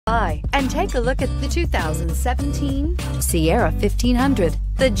by and take a look at the 2017 Sierra 1500.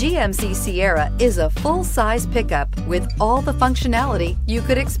 The GMC Sierra is a full-size pickup with all the functionality you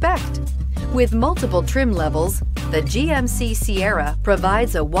could expect. With multiple trim levels, the GMC Sierra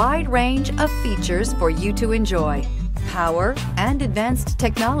provides a wide range of features for you to enjoy. Power and advanced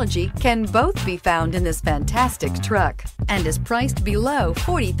technology can both be found in this fantastic truck and is priced below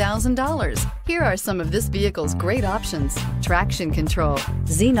 $40,000. Here are some of this vehicle's great options: traction control,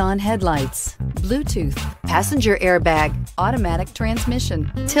 xenon headlights, Bluetooth, passenger airbag, automatic transmission,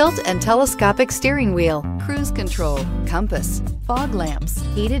 tilt and telescopic steering wheel, cruise control, compass, fog lamps,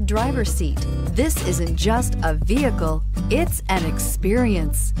 heated driver's seat. This isn't just a vehicle, it's an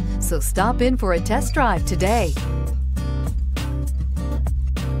experience. So stop in for a test drive today.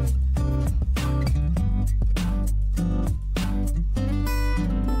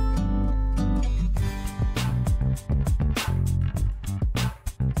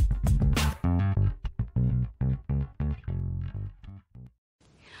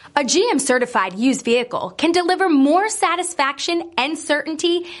 A GM certified used vehicle can deliver more satisfaction and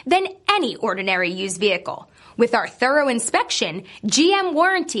certainty than any ordinary used vehicle. With our thorough inspection, GM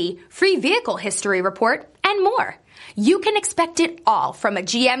warranty, free vehicle history report, and more. You can expect it all from a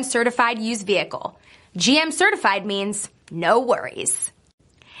GM certified used vehicle. GM certified means no worries.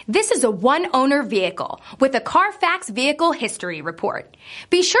 This is a one-owner vehicle with a Carfax Vehicle History Report.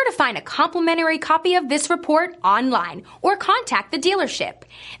 Be sure to find a complimentary copy of this report online or contact the dealership.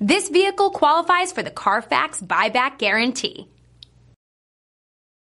 This vehicle qualifies for the Carfax Buyback Guarantee.